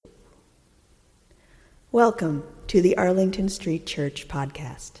Welcome to the Arlington Street Church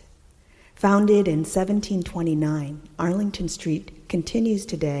podcast. Founded in 1729, Arlington Street continues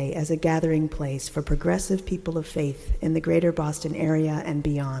today as a gathering place for progressive people of faith in the greater Boston area and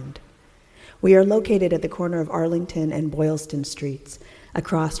beyond. We are located at the corner of Arlington and Boylston Streets,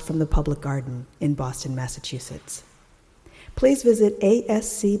 across from the Public Garden in Boston, Massachusetts. Please visit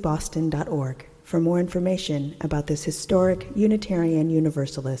ascboston.org for more information about this historic Unitarian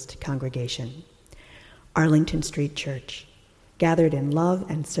Universalist congregation. Arlington Street Church, gathered in love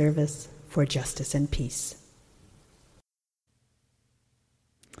and service for justice and peace.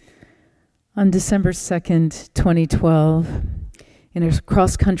 On December 2nd, 2012, in a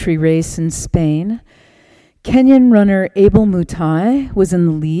cross-country race in Spain, Kenyan runner Abel Mutai was in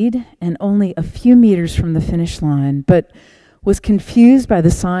the lead and only a few meters from the finish line, but was confused by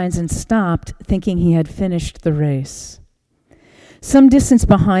the signs and stopped, thinking he had finished the race. Some distance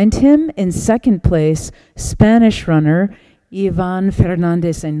behind him, in second place, Spanish runner Ivan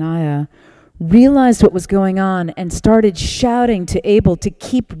Fernandez Anaya realized what was going on and started shouting to Abel to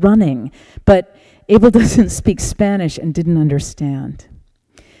keep running, but Abel doesn't speak Spanish and didn't understand.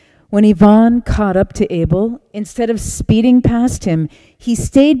 When Ivan caught up to Abel, instead of speeding past him, he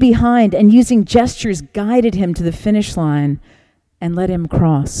stayed behind and using gestures guided him to the finish line and let him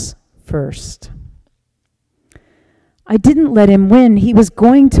cross first. I didn't let him win. He was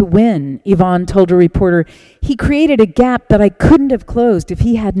going to win, Ivan told a reporter. He created a gap that I couldn't have closed if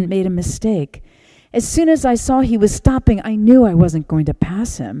he hadn't made a mistake. As soon as I saw he was stopping, I knew I wasn't going to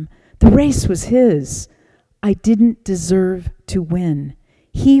pass him. The race was his. I didn't deserve to win.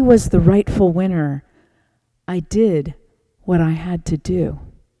 He was the rightful winner. I did what I had to do.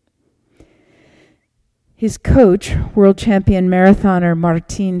 His coach, world champion marathoner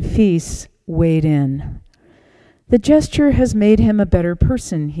Martin Fils, weighed in. The gesture has made him a better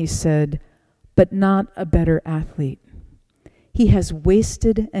person, he said, but not a better athlete. He has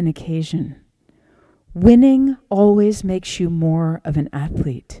wasted an occasion. Winning always makes you more of an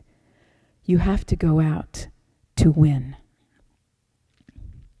athlete. You have to go out to win.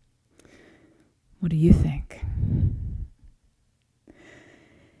 What do you think?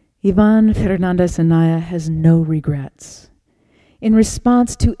 Ivan Fernandez Anaya has no regrets. In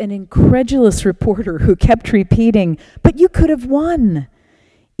response to an incredulous reporter who kept repeating, "But you could have won,"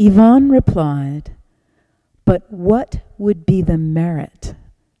 Ivan replied, "But what would be the merit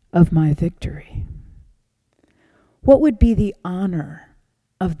of my victory? What would be the honor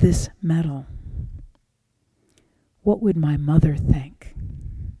of this medal? What would my mother think?"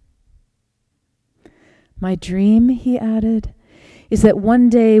 My dream, he added, is that one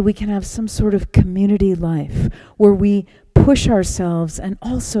day we can have some sort of community life where we push ourselves and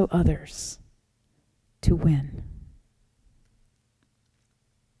also others to win.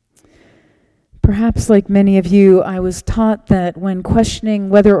 Perhaps like many of you, I was taught that when questioning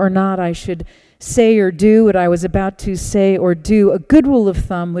whether or not I should say or do what I was about to say or do, a good rule of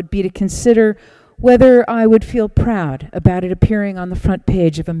thumb would be to consider whether I would feel proud about it appearing on the front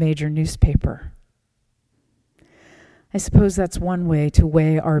page of a major newspaper. I suppose that's one way to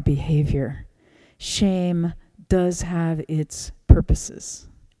weigh our behavior. Shame does have its purposes.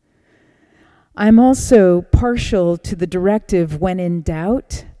 I'm also partial to the directive, when in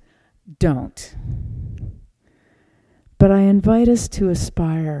doubt, don't. But I invite us to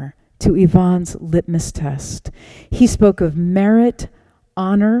aspire to Ivan's litmus test. He spoke of merit,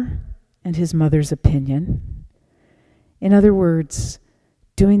 honor, and his mother's opinion. In other words,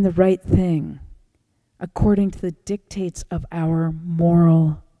 doing the right thing according to the dictates of our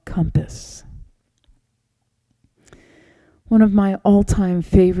moral compass. One of my all-time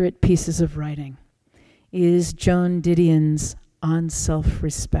favorite pieces of writing is Joan Didion's On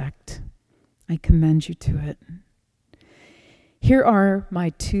Self-Respect. I commend you to it. Here are my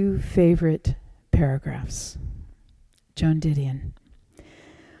two favorite paragraphs. Joan Didion.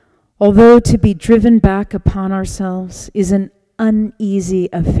 Although to be driven back upon ourselves is an uneasy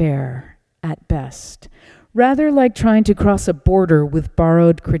affair at best, rather like trying to cross a border with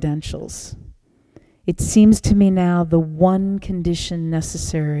borrowed credentials, it seems to me now the one condition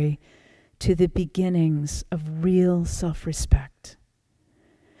necessary to the beginnings of real self-respect.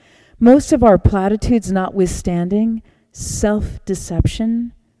 Most of our platitudes notwithstanding,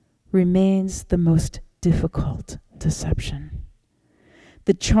 self-deception remains the most difficult deception.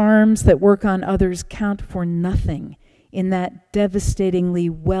 The charms that work on others count for nothing in that devastatingly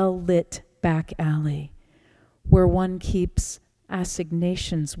well-lit back alley where one keeps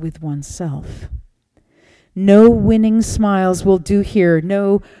assignations with oneself. No winning smiles will do here,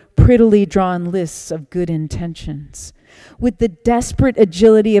 no prettily drawn lists of good intentions. With the desperate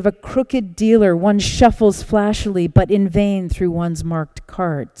agility of a crooked dealer, one shuffles flashily, but in vain through one's marked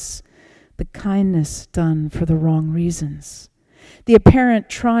cards. The kindness done for the wrong reasons. The apparent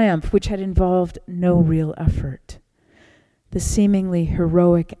triumph which had involved no real effort. The seemingly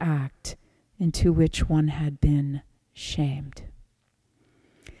heroic act into which one had been shamed.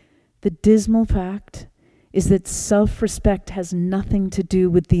 The dismal fact is that self-respect has nothing to do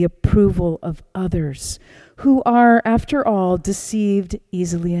with the approval of others, who are, after all, deceived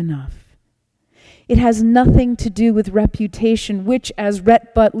easily enough. It has nothing to do with reputation, which, as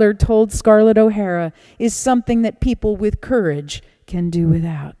Rhett Butler told Scarlett O'Hara, is something that people with courage can do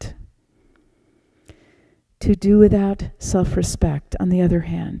without. To do without self-respect, on the other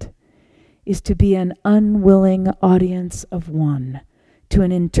hand, is to be an unwilling audience of one to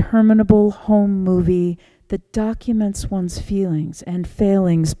an interminable home movie that documents one's feelings and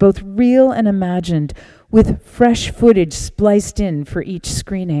failings, both real and imagined, with fresh footage spliced in for each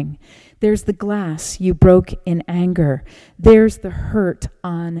screening. There's the glass you broke in anger. There's the hurt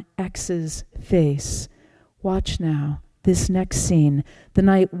on X's face. Watch now, this next scene, the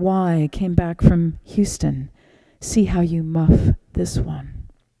night Y came back from Houston. See how you muff this one.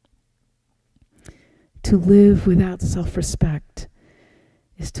 To live without self-respect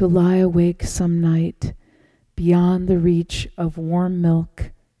is to lie awake some night beyond the reach of warm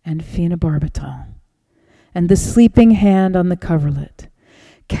milk and phenobarbital, and the sleeping hand on the coverlet,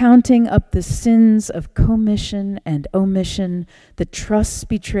 counting up the sins of commission and omission, the trusts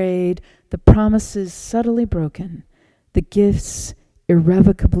betrayed, the promises subtly broken, the gifts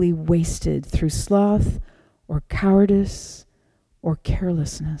irrevocably wasted through sloth or cowardice or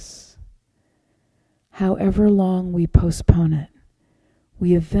carelessness. However long we postpone it,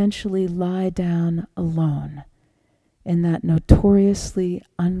 we eventually lie down alone in that notoriously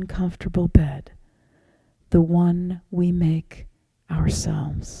uncomfortable bed, the one we make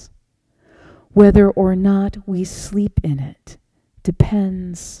ourselves. Whether or not we sleep in it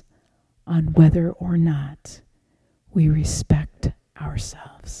depends on whether or not we respect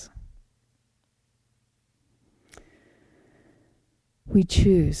ourselves. We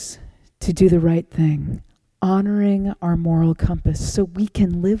choose to do the right thing, honoring our moral compass so we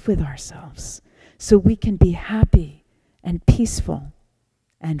can live with ourselves, so we can be happy and peaceful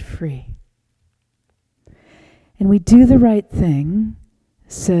and free. And we do the right thing,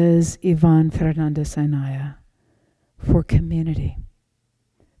 says Ivan Fernandez Anaya, for community,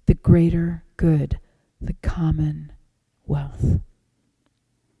 the greater good, the common wealth.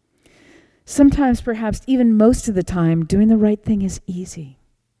 Sometimes, perhaps even most of the time, doing the right thing is easy.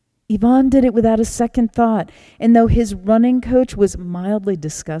 Ivan did it without a second thought, and though his running coach was mildly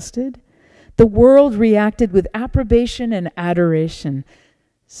disgusted, the world reacted with approbation and adoration.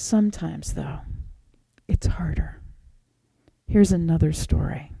 Sometimes, though, it's harder. Here's another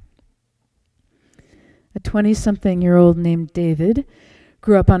story. A 20-something-year-old named David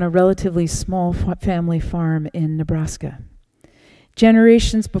grew up on a relatively small family farm in Nebraska.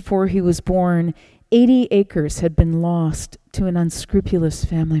 Generations before he was born, 80 acres had been lost to an unscrupulous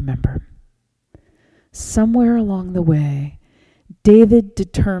family member. Somewhere along the way, David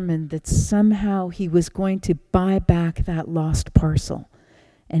determined that somehow he was going to buy back that lost parcel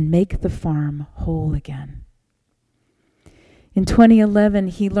and make the farm whole again. In 2011,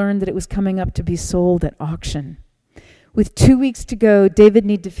 he learned that it was coming up to be sold at auction. With 2 weeks to go, David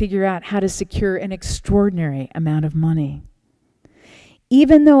needed to figure out how to secure an extraordinary amount of money.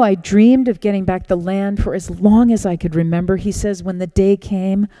 Even though I dreamed of getting back the land for as long as I could remember, he says, when the day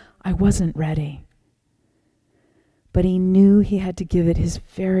came, I wasn't ready. But he knew he had to give it his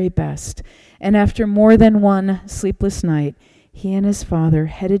very best. And after more than one sleepless night, he and his father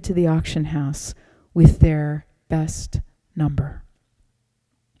headed to the auction house with their best number.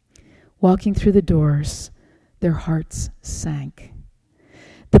 Walking through the doors, their hearts sank.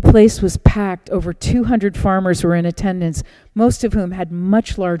 The place was packed. Over 200 farmers were in attendance, most of whom had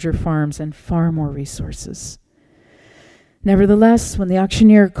much larger farms and far more resources. Nevertheless, when the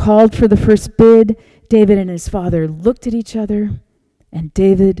auctioneer called for the first bid, David and his father looked at each other, and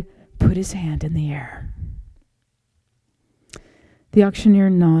David put his hand in the air. The auctioneer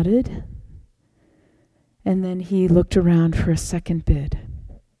nodded, and then he looked around for a second bid.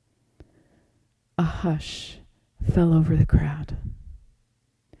 A hush fell over the crowd.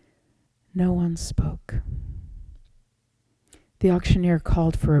 No one spoke. The auctioneer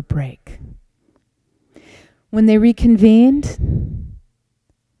called for a break. When they reconvened,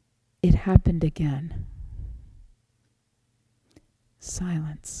 it happened again.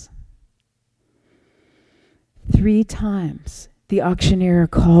 Silence. 3 times the auctioneer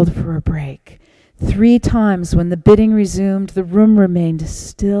called for a break. 3 times when the bidding resumed, the room remained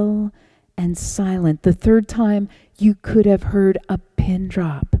still and silent. The 3rd time, you could have heard a pin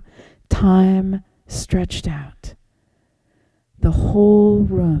drop. Time stretched out. The whole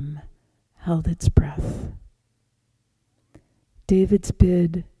room held its breath. David's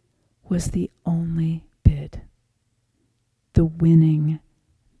bid was the only bid, the winning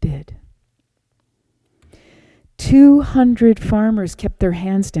bid. 200 farmers kept their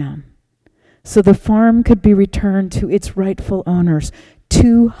hands down so the farm could be returned to its rightful owners.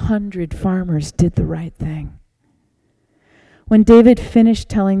 200 farmers did the right thing. When David finished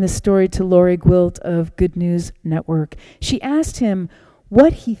telling the story to Lori Gwilt of Good News Network, she asked him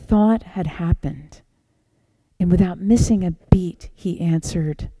what he thought had happened. And without missing a beat, he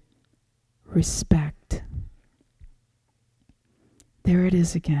answered, respect. There it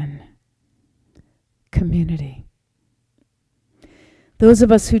is again. Community. Those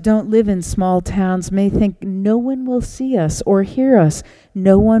of us who don't live in small towns may think no one will see us or hear us.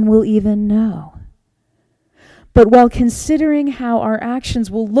 No one will even know. But while considering how our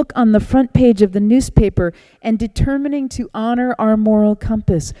actions will look on the front page of the newspaper and determining to honor our moral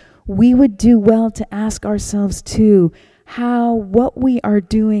compass, we would do well to ask ourselves too how what we are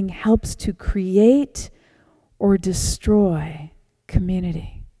doing helps to create or destroy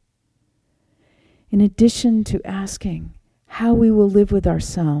community. In addition to asking how we will live with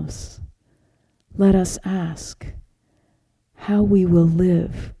ourselves, let us ask how we will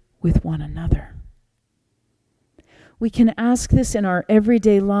live with one another. We can ask this in our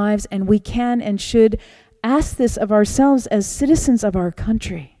everyday lives, and we can and should ask this of ourselves as citizens of our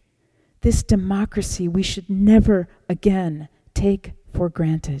country. This democracy we should never again take for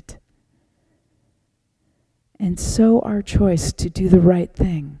granted. And so our choice to do the right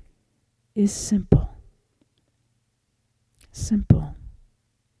thing is simple. Simple,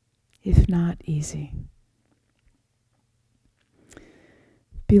 if not easy.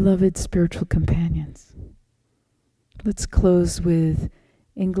 Beloved spiritual companions, let's close with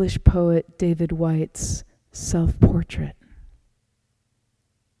English poet David Whyte's self-portrait.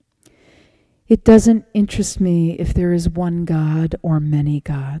 It doesn't interest me if there is one God or many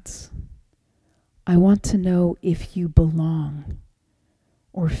gods. I want to know if you belong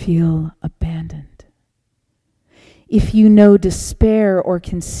or feel abandoned. If you know despair or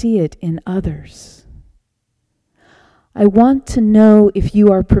can see it in others. I want to know if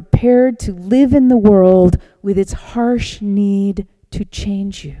you are prepared to live in the world with its harsh need to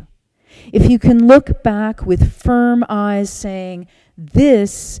change you. If you can look back with firm eyes saying,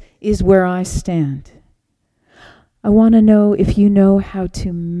 this is where I stand. I want to know if you know how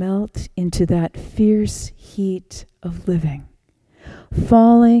to melt into that fierce heat of living,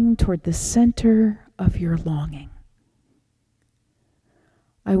 falling toward the center of your longing.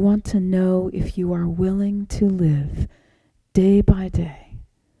 I want to know if you are willing to live day by day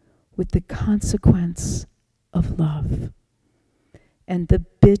with the consequence of love and the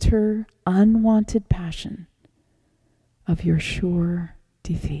bitter, unwanted passion of your sure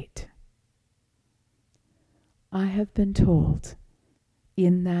defeat. I have been told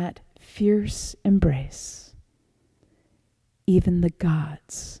in that fierce embrace, even the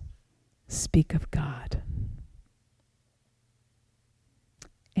gods speak of God.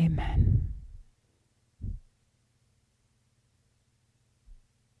 Amen.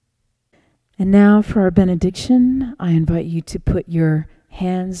 And now for our benediction, I invite you to put your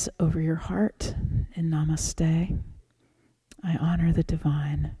hands over your heart in namaste. I honor the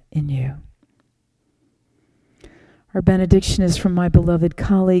divine in you. Our benediction is from my beloved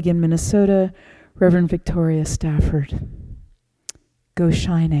colleague in Minnesota, Reverend Victoria Stafford. Go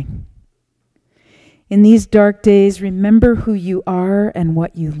shining. In these dark days, remember who you are and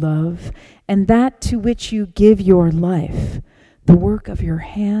what you love, and that to which you give your life, the work of your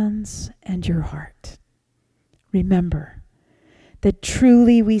hands and your heart. Remember that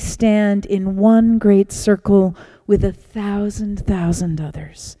truly we stand in one great circle with 1,000,000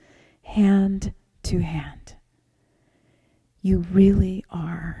 others, hand to hand. You really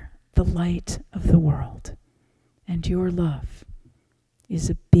are the light of the world, and your love is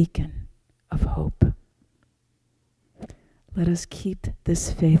a beacon of hope. Let us keep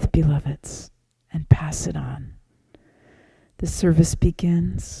this faith, beloveds, and pass it on. The service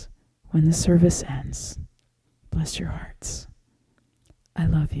begins when the service ends. Bless your hearts. I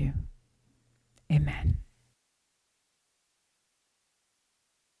love you. Amen.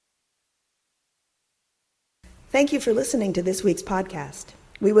 Thank you for listening to this week's podcast.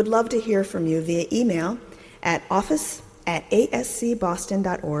 We would love to hear from you via email at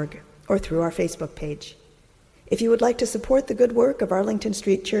office@ascboston.org or through our Facebook page. If you would like to support the good work of Arlington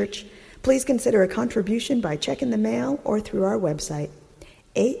Street Church, Please consider a contribution by check in the mail or through our website,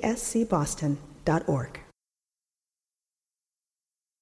 ascboston.org.